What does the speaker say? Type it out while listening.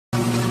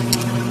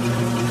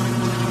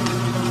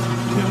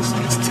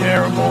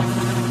terrible.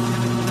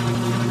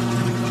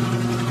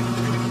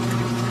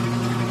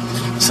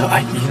 So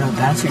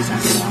that's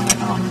exactly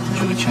why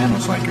Julie Chen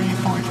was like, "Are you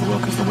falling for Will?"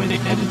 Because the way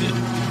they edited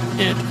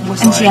it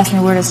was and like. she asked me,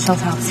 "Where does Chill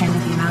Talk stand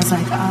with you?" And I was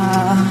like,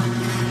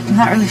 I'm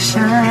not really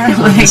sure.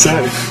 What did you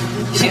say?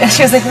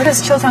 She was like, "Where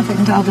does Chill Talk fit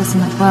into all this?"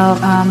 I'm like, "Well,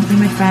 they're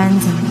my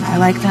friends, and I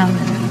like them."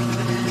 And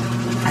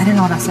I didn't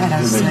know what I said.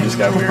 I was like, just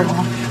got weird.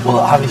 Well,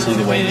 obviously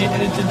the way they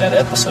edited that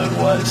episode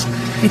was.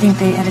 You think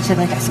they edited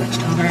like I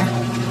switched over?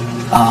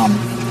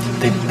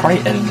 They probably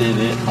edited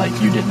it like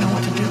you didn't know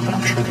what to do, but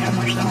I'm sure they had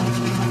Marcellus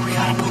being like, "We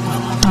gotta put Will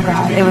up." Oh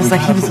God, it was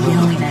like he was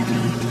yelling at me.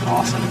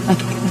 Awesome.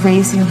 Like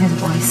raising his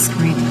voice,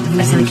 screaming. He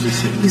was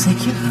like,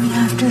 "You're going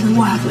after the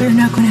waffle. You're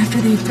not going after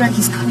the threat.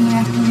 He's coming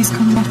after you. He's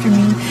coming after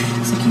me."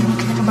 It's like, "You don't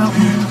care about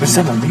me." What's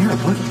in the mirror?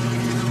 Look.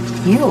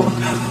 You.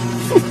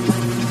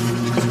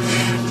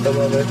 I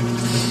love it.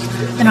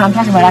 No, I'm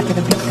talking about after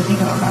the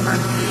bingo, remember?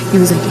 He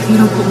was like, "If you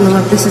don't put Will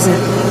up, this is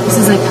it. This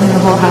is like telling the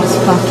whole house,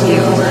 fuck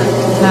you."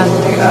 And I was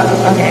like,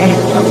 okay.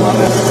 I love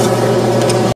it.